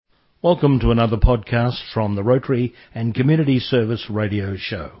Welcome to another podcast from the Rotary and Community Service radio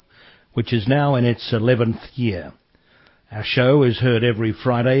show, which is now in its 11th year. Our show is heard every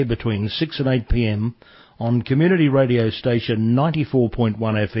Friday between 6 and 8 p.m. on community radio station 94.1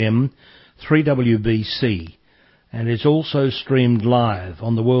 FM, 3WBC, and is also streamed live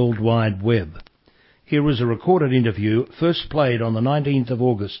on the World Wide Web. Here is a recorded interview first played on the 19th of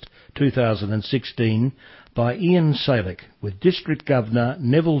August 2016 by Ian Salick with District Governor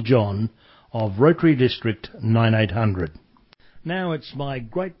Neville John of Rotary District 9800. Now it's my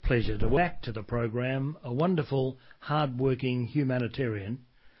great pleasure to back to the program a wonderful, hard-working humanitarian,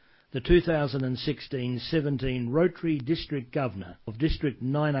 the 2016-17 Rotary District Governor of District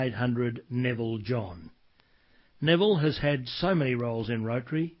 9800, Neville John. Neville has had so many roles in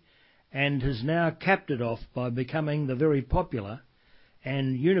Rotary and has now capped it off by becoming the very popular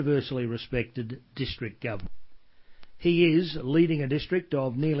and universally respected district governor. He is leading a district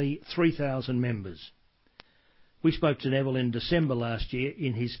of nearly 3,000 members. We spoke to Neville in December last year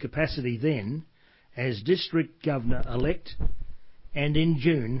in his capacity then as district governor-elect, and in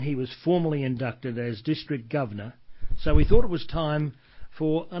June he was formally inducted as district governor, so we thought it was time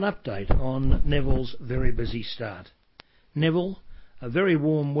for an update on Neville's very busy start. Neville, a very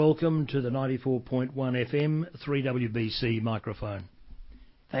warm welcome to the 94.1 FM 3WBC microphone.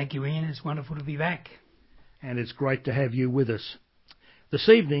 Thank you, Ian. It's wonderful to be back. And it's great to have you with us. This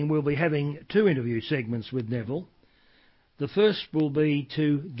evening we'll be having two interview segments with Neville. The first will be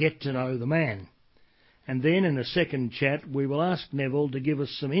to get to know the man. And then in a second chat we will ask Neville to give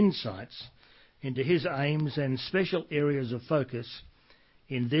us some insights into his aims and special areas of focus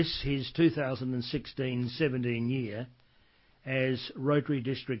in this, his 2016-17 year as Rotary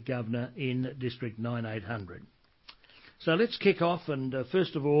District Governor in District 9800. So let's kick off and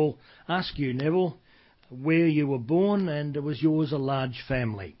first of all ask you, Neville, where you were born and was yours a large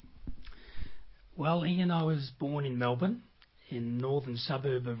family? Well, Ian, I was born in Melbourne, in the northern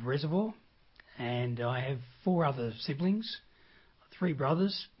suburb of Reservoir, and I have four other siblings, three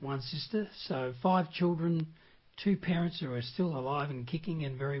brothers, one sister, so 5 children, 2 parents who are still alive and kicking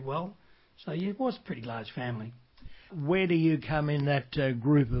and very well. So yeah, it was a pretty large family. Where do you come in that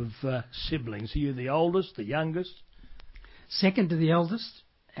group of siblings? Are you the oldest, the youngest? Second to the eldest,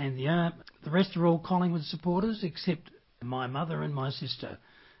 and the rest are all Collingwood supporters except my mother and my sister.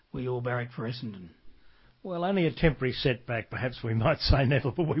 We all barrack for Essendon. Well, only a temporary setback, perhaps we might say,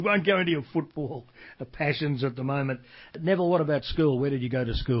 Neville, but we won't go into your football passions at the moment. Neville, what about school? Where did you go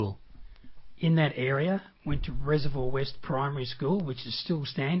to school? In that area, went to Reservoir West Primary School, which is still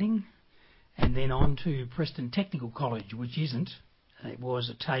standing, and then on to Preston Technical College, which isn't. It was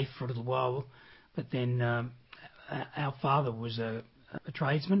a TAFE for a little while, but then our father was a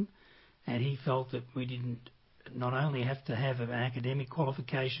tradesman, and he felt that we didn't not only have to have an academic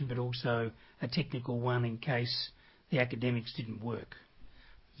qualification, but also a technical one in case the academics didn't work.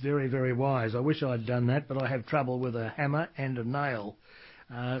 Very, very wise. I wish I'd done that, but I have trouble with a hammer and a nail.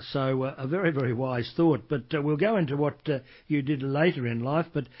 So a very, very wise thought. But we'll go into what you did later in life.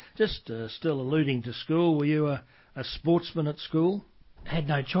 But just still alluding to school, were you a sportsman at school? Had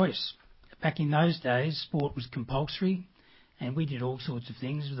no choice. Back in those days, sport was compulsory, and we did all sorts of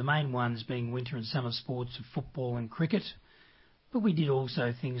things, the main ones being winter and summer sports of football and cricket. But we did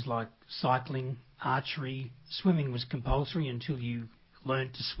also things like cycling, archery. Swimming was compulsory until you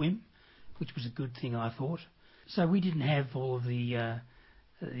learned to swim, which was a good thing, I thought. So we didn't have all of the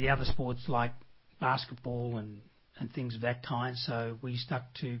other sports like basketball and things of that kind, so we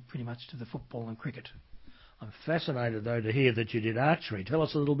stuck to pretty much to the football and cricket. I'm fascinated, though, to hear that you did archery. Tell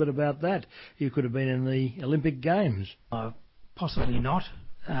us a little bit about that. You could have been in the Olympic Games. Possibly not.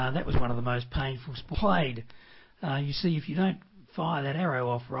 That was one of the most painful sports played. You see, if you don't fire that arrow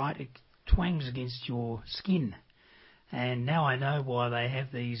off right, it twangs against your skin. And now I know why they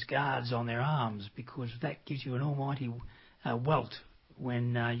have these guards on their arms, because that gives you an almighty welt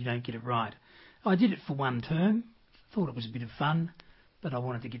when you don't get it right. I did it for one term, thought it was a bit of fun, but I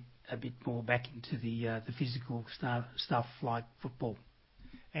wanted to get a bit more back into the physical stuff like football.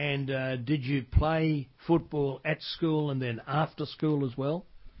 And did you play football at school and then after school as well?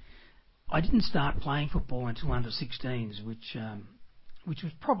 I didn't start playing football until under 16s, which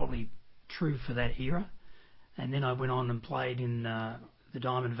was probably true for that era. And then I went on and played in the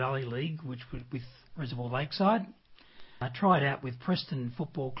Diamond Valley League, which was with Reservoir Lakeside. I tried out with Preston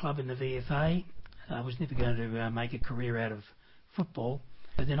Football Club in the VFA. I was never going to make a career out of football.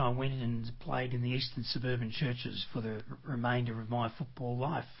 But then I went and played in the Eastern Suburban Churches for the remainder of my football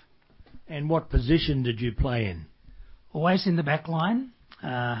life. And what position did you play in? Always in the back line,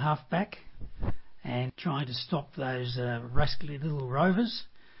 half back, and trying to stop those rascally little rovers.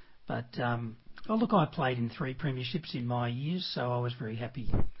 But look, I played in 3 premierships in my years, so I was very happy.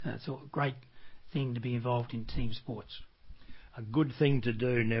 It's a great thing to be involved in team sports. A good thing to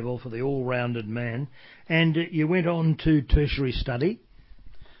do, Neville, for the all-rounded man. And you went on to tertiary study.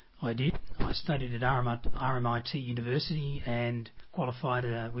 I did. I studied at RMIT University and qualified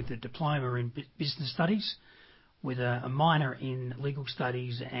with a diploma in business studies with a minor in legal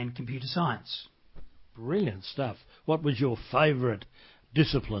studies and computer science. Brilliant stuff. What was your favourite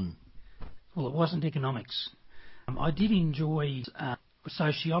discipline? Well, it wasn't economics. I did enjoy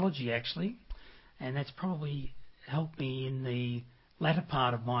sociology, actually, and that's probably helped me in the latter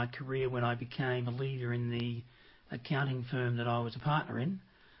part of my career when I became a leader in the accounting firm that I was a partner in.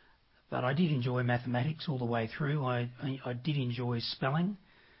 But I did enjoy mathematics all the way through. I did enjoy spelling.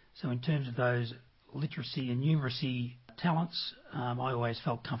 So in terms of those literacy and numeracy talents, I always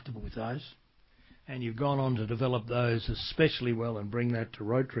felt comfortable with those. And you've gone on to develop those especially well and bring that to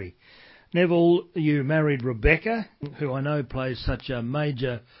Rotary. Neville, you married Rebecca, who I know plays such a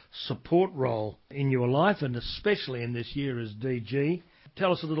major support role in your life, and especially in this year as DG.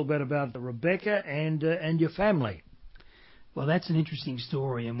 Tell us a little bit about Rebecca and your family. Well, that's an interesting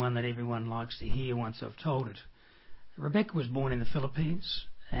story and one that everyone likes to hear once I've told it. Rebecca was born in the Philippines.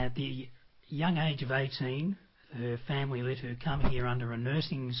 At the young age of 18, her family let her come here under a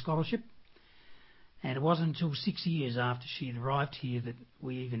nursing scholarship, and it wasn't until 6 years after she had arrived here that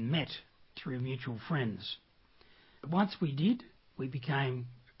we even met through mutual friends. Once we did, we became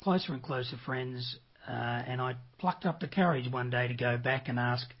closer and closer friends, and I plucked up the courage one day to go back and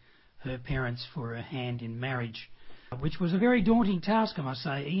ask her parents for a hand in marriage, which was a very daunting task, I must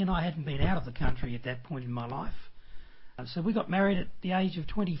say. Ian and I hadn't been out of the country at that point in my life. So we got married at the age of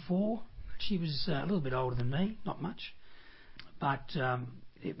 24. She was a little bit older than me, not much. But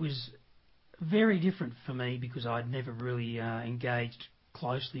it was very different for me because I'd never really engaged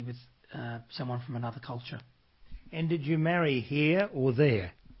closely with someone from another culture. And did you marry here or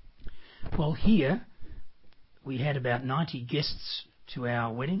there? Well, here we had about 90 guests to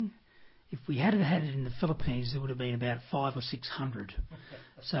our wedding. If we had it in the Philippines, there would have been about 500 or 600.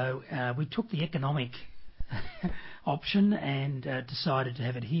 So we took the economic option and decided to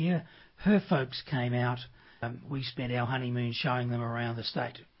have it here. Her folks came out. We spent our honeymoon showing them around the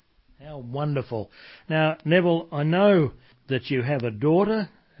state. How wonderful. Now, Neville, I know that you have a daughter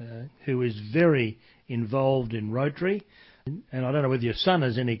who is very involved in Rotary, and I don't know whether your son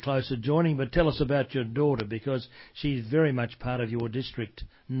is any closer joining, but tell us about your daughter, because she's very much part of your district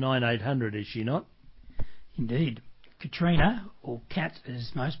 9800, is she not? Indeed. Katrina, or Kat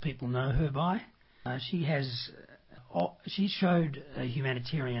as most people know her by, she showed a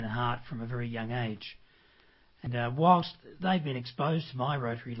humanitarian heart from a very young age. And whilst they've been exposed to my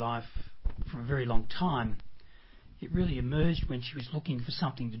Rotary life for a very long time, it really emerged when she was looking for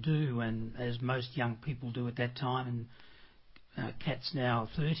something to do, and as most young people do at that time, and Kat's now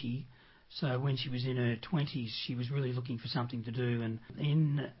 30, so when she was in her 20s, she was really looking for something to do. And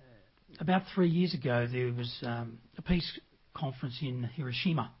in about 3 years ago, there was a peace conference in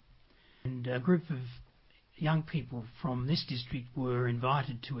Hiroshima, and a group of young people from this district were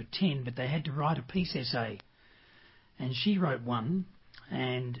invited to attend, but they had to write a peace essay. And she wrote one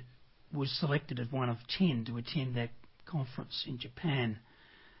and was selected as one of 10 to attend that conference in Japan,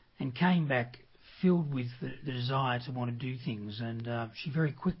 and came back filled with the desire to want to do things. And she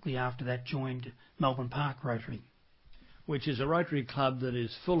very quickly after that joined Melbourne Park Rotary, which is a Rotary club that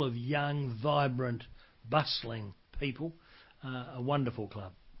is full of young, vibrant, bustling people. A wonderful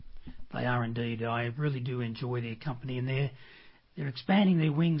club. They are indeed. I really do enjoy their company, and they're expanding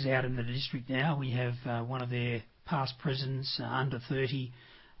their wings out in the district now. We have one of their past presidents, under 30,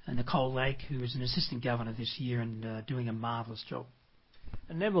 Nicole Lake, who is an assistant governor this year and doing a marvellous job.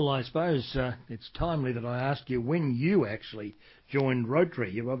 And Neville, I suppose it's timely that I ask you when you actually joined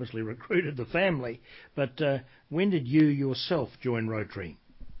Rotary. You've obviously recruited the family, but when did you yourself join Rotary?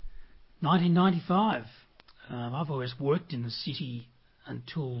 1995. I've always worked in the city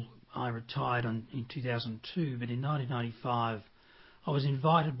until I retired in 2002, but in 1995 I was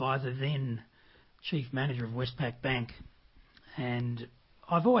invited by the then chief manager of Westpac Bank, and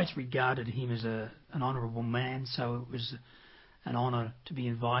I've always regarded him as an honourable man, so it was an honour to be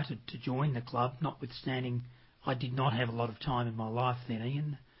invited to join the club, notwithstanding I did not have a lot of time in my life then,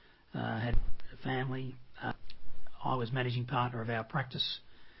 Ian. Had a family. I was managing partner of our practice.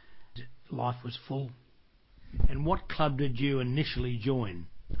 Life was full. And what club did you initially join?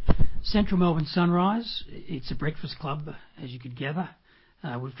 Central Melbourne Sunrise. It's a breakfast club, as you could gather.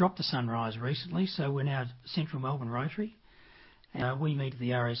 We've dropped the Sunrise recently, so we're now Central Melbourne Rotary. We meet at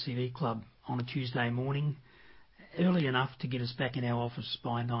the RACV Club on a Tuesday morning, early enough to get us back in our office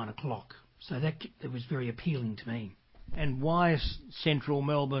by 9 o'clock. So it was very appealing to me. And why Central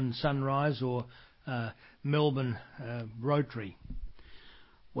Melbourne Sunrise or Melbourne Rotary?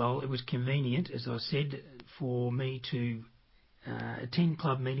 Well, it was convenient, as I said, for me to attend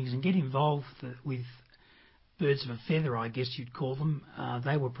club meetings and get involved with birds of a feather, I guess you'd call them.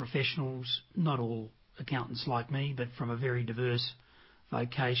 They were professionals, not all accountants like me, but from a very diverse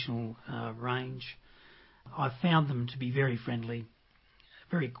vocational range. I found them to be very friendly,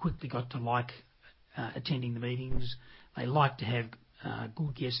 very quickly got to like attending the meetings. They like to have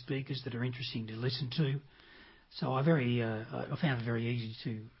good guest speakers that are interesting to listen to. So I found it very easy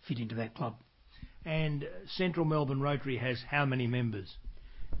to fit into that club. And Central Melbourne Rotary has how many members?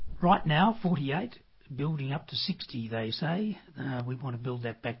 Right now, 48, building up to 60, they say. We want to build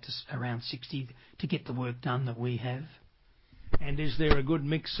that back to around 60 to get the work done that we have. And is there a good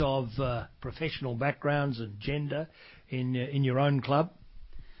mix of professional backgrounds and gender in your own club?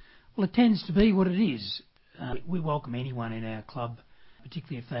 Well, it tends to be what it is. We welcome anyone in our club,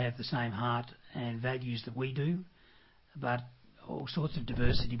 particularly if they have the same heart and values that we do, but all sorts of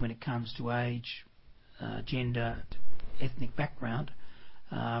diversity when it comes to age, gender, ethnic background.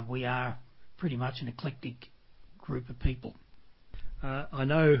 We are pretty much an eclectic group of people. I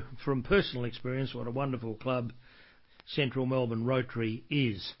know from personal experience what a wonderful club Central Melbourne Rotary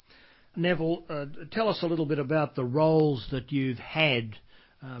is. Neville, tell us a little bit about the roles that you've had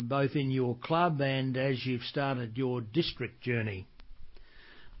both in your club and as you've started your district journey.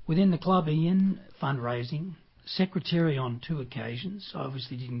 Within the club, Ian, fundraising, secretary on 2 occasions. I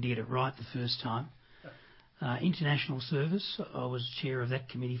obviously didn't get it right the first time. International service, I was chair of that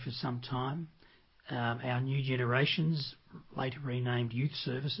committee for some time. Our new generations, later renamed Youth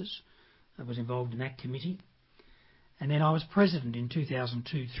Services, I was involved in that committee. And then I was president in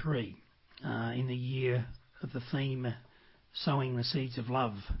 2002-03, in the year of the theme Sowing the Seeds of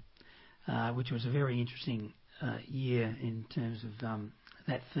Love, which was a very interesting year in terms of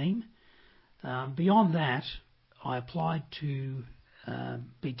that theme. Beyond that, I applied to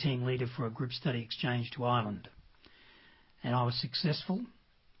be team leader for a group study exchange to Ireland, and I was successful.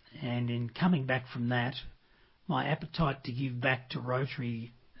 And in coming back from that, my appetite to give back to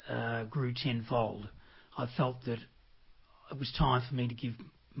Rotary grew tenfold. I felt that it was time for me to give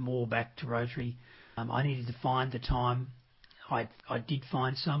more back to Rotary. I needed to find the time. I did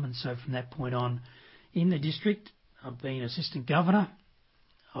find some, and so from that point on, in the district, I've been assistant governor,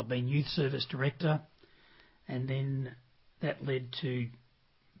 I've been youth service director, and then that led to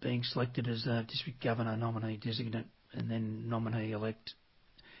being selected as a district governor nominee designate, and then nominee elect,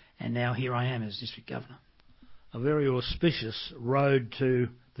 and now here I am as district governor. A very auspicious road to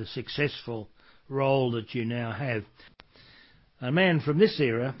the successful role that you now have. A man from this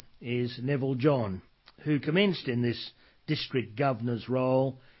era is Neville John, who commenced in this district governor's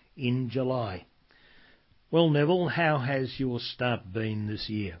role in July. Well, Neville, how has your start been this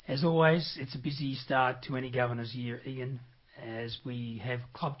year? As always, it's a busy start to any governor's year, Ian, as we have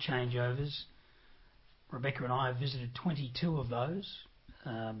club changeovers. Rebecca and I have visited 22 of those,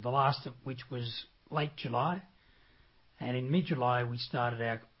 the last of which was late July. And in mid-July, we started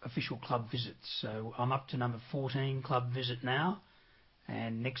our official club visits. So I'm up to number 14 club visit now.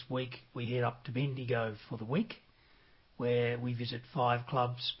 And next week, we head up to Bendigo for the week, where we visit 5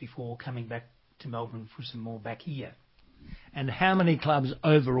 clubs before coming back to Melbourne for some more back here. And how many clubs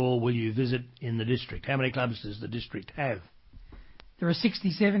overall will you visit in the district? How many clubs does the district have? There are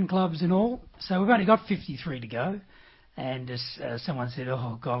 67 clubs in all, so we've only got 53 to go. And as someone said,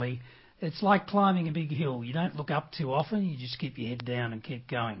 oh golly, it's like climbing a big hill. You don't look up too often, you just keep your head down and keep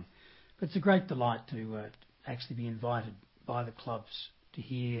going. But it's a great delight to actually be invited by the clubs to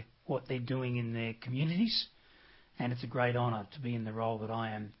hear what they're doing in their communities, and it's a great honour to be in the role that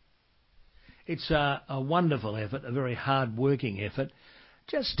I am. It's a wonderful effort, a very hard-working effort.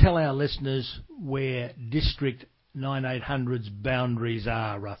 Just tell our listeners where District 9800's boundaries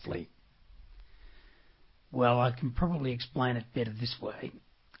are, roughly. Well, I can probably explain it better this way.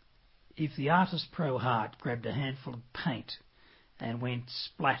 If the artist Pro Hart grabbed a handful of paint and went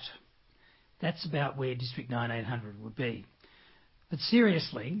splat, that's about where District 9800 would be. But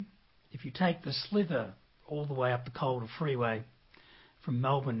seriously, if you take the slither all the way up the Calder Freeway from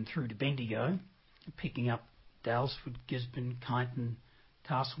Melbourne through to Bendigo, picking up Dalesford, Gisborne, Kyneton,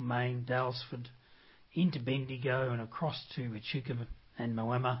 Castlemaine, Dalesford, into Bendigo and across to Echuca and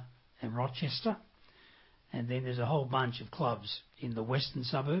Moama and Rochester. And then there's a whole bunch of clubs in the western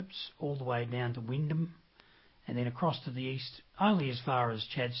suburbs, all the way down to Wyndham, and then across to the east, only as far as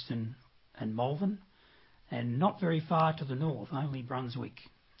Chadstone and Malvern, and not very far to the north, only Brunswick.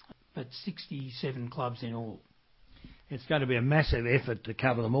 But 67 clubs in all. It's going to be a massive effort to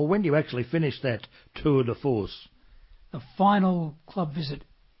cover them all. When do you actually finish that tour de force? The final club visit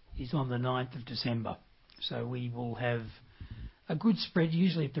is on the 9th of December. So we will have a good spread,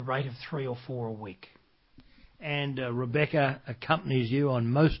 usually at the rate of 3 or 4 a week. And Rebecca accompanies you on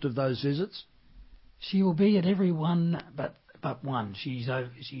most of those visits? She will be at every one but one. She's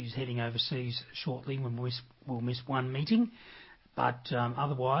heading overseas shortly when we'll miss one meeting. But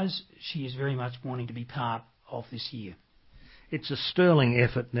otherwise, she is very much wanting to be part of this year. It's a sterling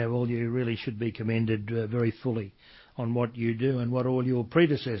effort, Neville. You really should be commended very fully on what you do and what all your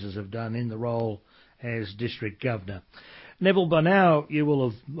predecessors have done in the role as District Governor. Neville, by now you will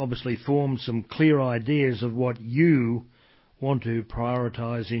have obviously formed some clear ideas of what you want to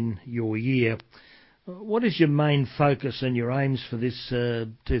prioritise in your year. What is your main focus and your aims for this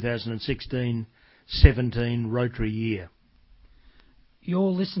 2016-17 Rotary year?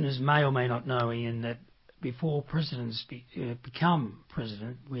 Your listeners may or may not know, Ian, that before presidents become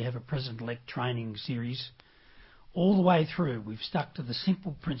president, we have a president-elect training series. All the way through, we've stuck to the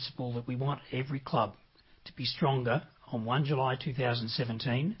simple principle that we want every club to be stronger on 1 July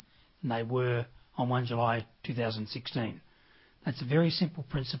 2017 than they were on 1 July 2016. That's a very simple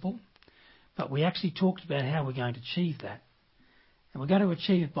principle, but we actually talked about how we're going to achieve that. And we're going to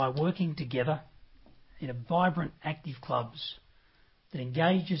achieve it by working together in a vibrant, active clubs that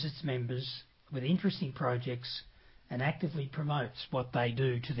engages its members with interesting projects and actively promotes what they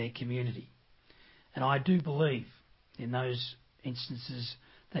do to their community. And I do believe in those instances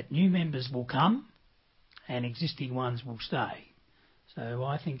that new members will come and existing ones will stay. So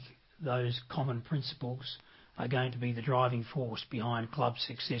I think those common principles are going to be the driving force behind club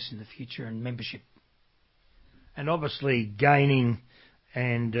success in the future and membership. And obviously gaining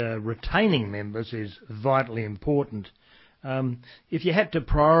and retaining members is vitally important. If you had to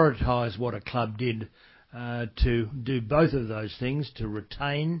prioritise what a club did to do both of those things, to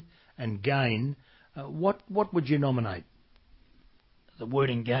retain and gain, what would you nominate? The word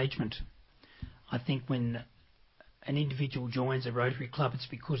engagement. I think when an individual joins a Rotary Club, it's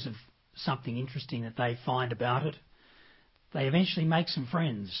because of something interesting that they find about it. They eventually make some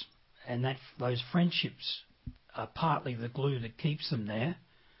friends, and those friendships are partly the glue that keeps them there,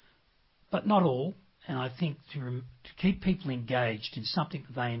 but not all. And I think to keep people engaged in something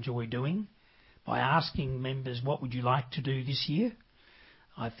that they enjoy doing, by asking members, what would you like to do this year?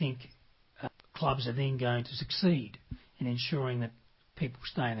 I think clubs are then going to succeed in ensuring that people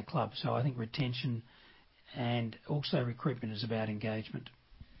stay in the club. So I think retention and also recruitment is about engagement.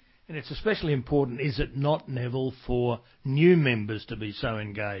 And it's especially important, is it not, Neville, for new members to be so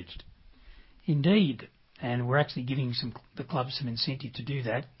engaged? Indeed, and we're actually giving the clubs some incentive to do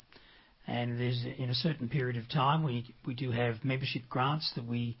that. And there's, in a certain period of time, we do have membership grants that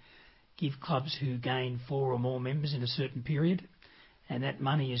we give clubs who gain 4 or more members in a certain period, and that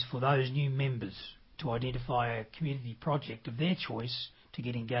money is for those new members to identify a community project of their choice to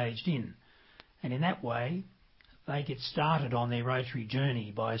get engaged in. And in that way, they get started on their Rotary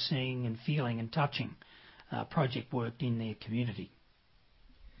journey by seeing and feeling and touching project work in their community.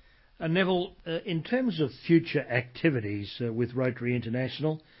 Neville, in terms of future activities with Rotary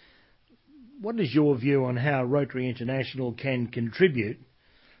International, what is your view on how Rotary International can contribute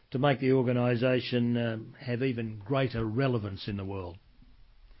to make the organisation have even greater relevance in the world?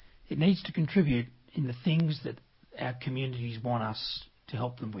 It needs to contribute in the things that our communities want us to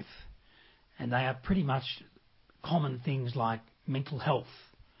help them with. And they are pretty much common things like mental health,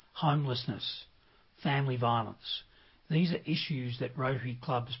 homelessness, family violence. These are issues that Rotary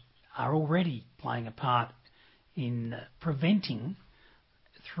clubs are already playing a part in preventing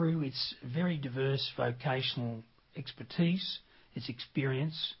through its very diverse vocational expertise, its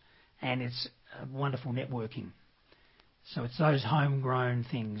experience, and its wonderful networking. So it's those homegrown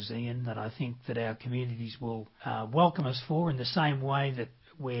things, Ian, that I think that our communities will welcome us for, in the same way that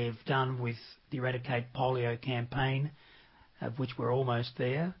we've done with the Eradicate Polio campaign, of which we're almost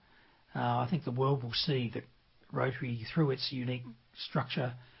there. I think the world will see that Rotary, through its unique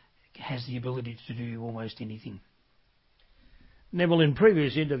structure, has the ability to do almost anything. Neville, in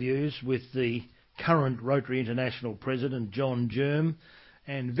previous interviews with the current Rotary International President, John Germ,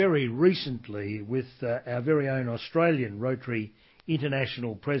 and very recently with our very own Australian Rotary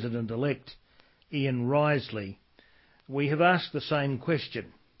International President-elect, Ian Risley, we have asked the same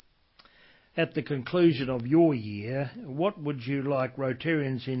question. At the conclusion of your year, what would you like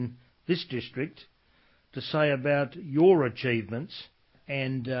Rotarians in this district to say about your achievements,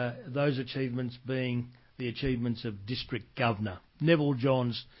 and those achievements being the achievements of District Governor? Neville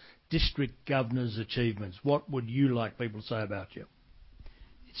John's District Governor's achievements. What would you like people to say about you?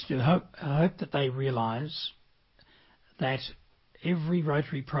 It's to hope that they realise that every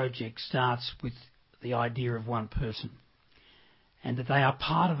Rotary project starts with the idea of one person, and that they are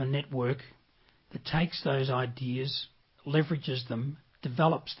part of a network that takes those ideas, leverages them,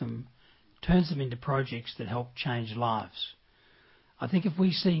 develops them, turns them into projects that help change lives. I think if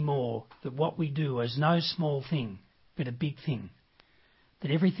we see more that what we do is no small thing, but a big thing,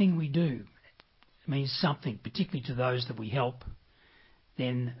 that everything we do means something, particularly to those that we help,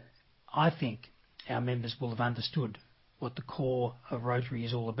 then I think our members will have understood what the core of Rotary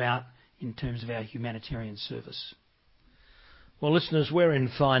is all about in terms of our humanitarian service. Well, listeners, we're in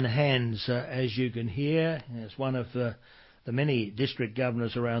fine hands, as you can hear. As one of the many district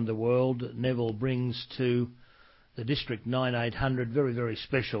governors around the world, Neville brings to the District 9800 very, very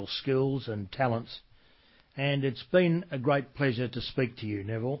special skills and talents. And it's been a great pleasure to speak to you,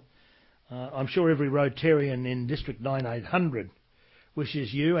 Neville. I'm sure every Rotarian in District 9800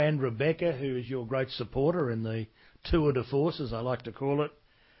 wishes you and Rebecca, who is your great supporter in the tour de force, as I like to call it,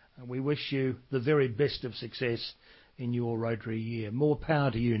 we wish you the very best of success in your Rotary year. More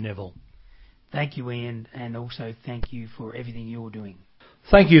power to you, Neville. Thank you, Ian, and also thank you for everything you're doing.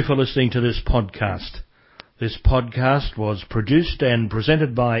 Thank you for listening to this podcast. This podcast was produced and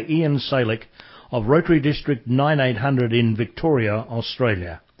presented by Ian Salick of Rotary District 9800 in Victoria,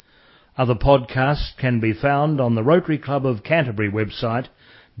 Australia. Other podcasts can be found on the Rotary Club of Canterbury website,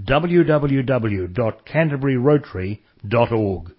 www.canterburyrotary.org.